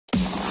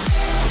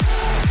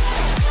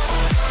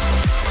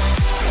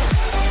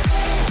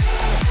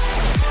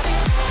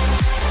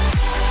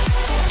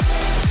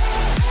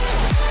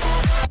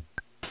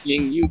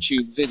Ying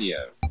YouTube video.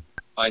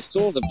 I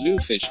saw the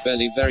bluefish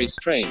belly very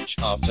strange.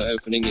 After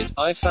opening it,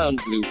 I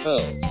found blue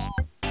pearls.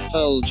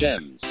 Pearl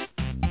gems.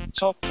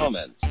 Top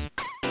comments.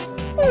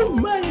 Oh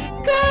my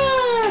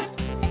god!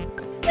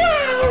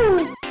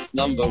 Wow!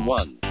 Number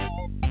 1.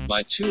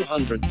 My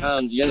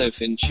 200-pound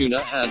yellowfin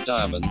tuna had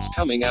diamonds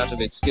coming out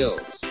of its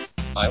gills.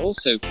 I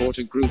also caught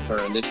a grouper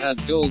and it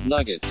had gold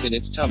nuggets in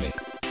its tummy.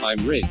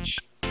 I'm rich.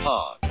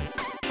 Ha.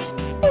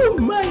 Oh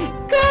my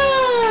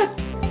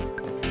god!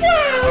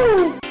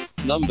 Wow!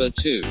 Number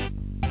 2.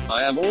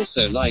 I am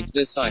also like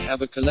this. I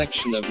have a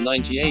collection of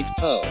 98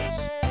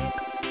 pearls.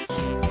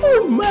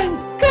 Oh my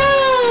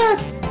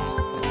god!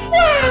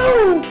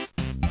 Wow!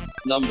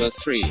 Number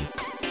 3.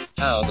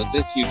 How did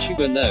this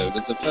YouTuber know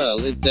that the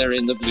pearl is there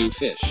in the blue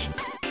fish?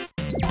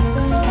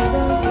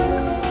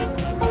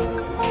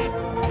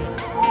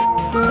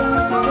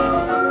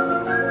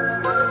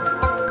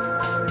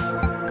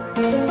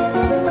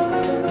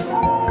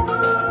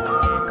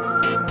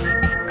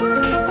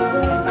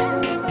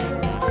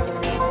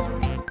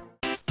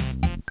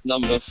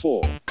 Number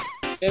 4.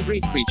 Every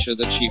creature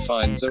that she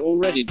finds are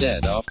already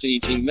dead after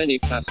eating many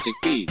plastic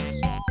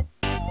beads.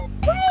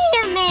 Wait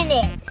a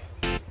minute!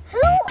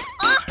 Who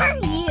are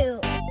you?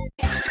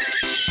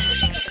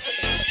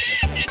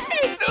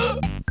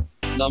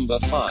 Number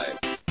 5.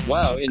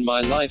 Wow, in my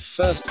life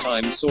first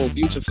time saw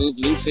beautiful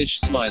bluefish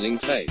smiling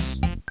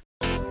face.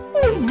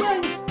 Oh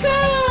my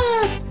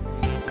god!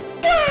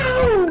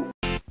 Wow!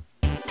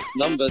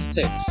 Number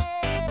 6.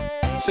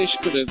 Fish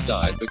could have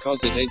died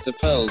because it ate the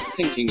pearls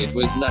thinking it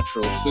was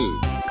natural food.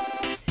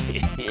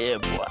 Yeah,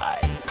 boy.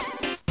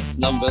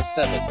 Number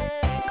 7.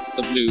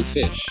 The blue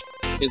fish.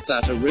 Is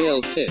that a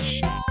real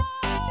fish?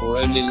 Or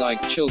only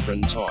like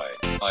children toy?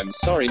 I'm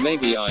sorry,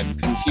 maybe I'm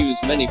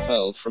confused. Many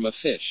pearl from a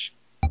fish.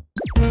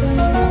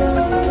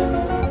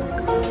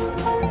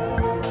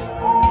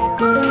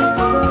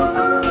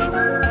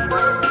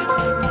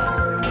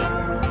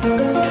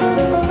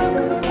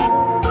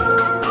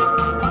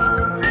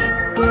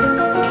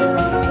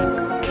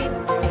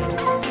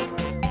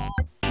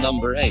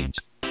 Number 8.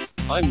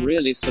 I'm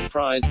really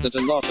surprised that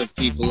a lot of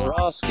people are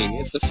asking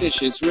if the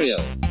fish is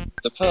real.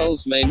 The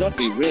pearls may not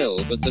be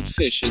real, but that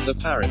fish is a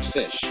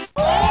parrotfish.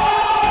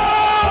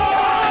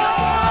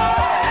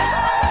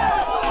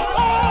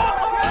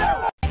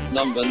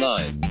 Number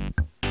 9.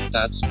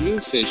 That's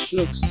bluefish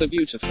looks so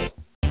beautiful.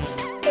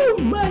 Oh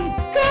my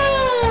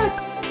god!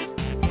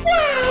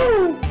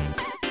 Wow!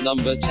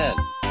 Number 10.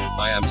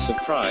 I am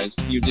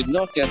surprised you did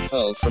not get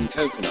pearl from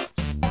coconuts.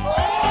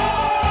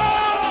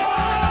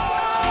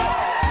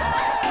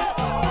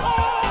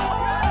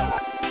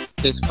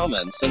 These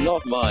comments are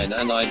not mine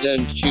and I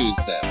don't choose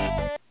them.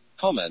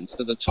 Comments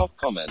are the top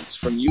comments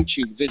from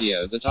YouTube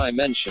video that I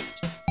mentioned.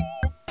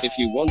 If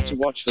you want to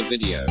watch the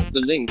video,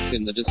 the link's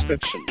in the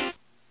description.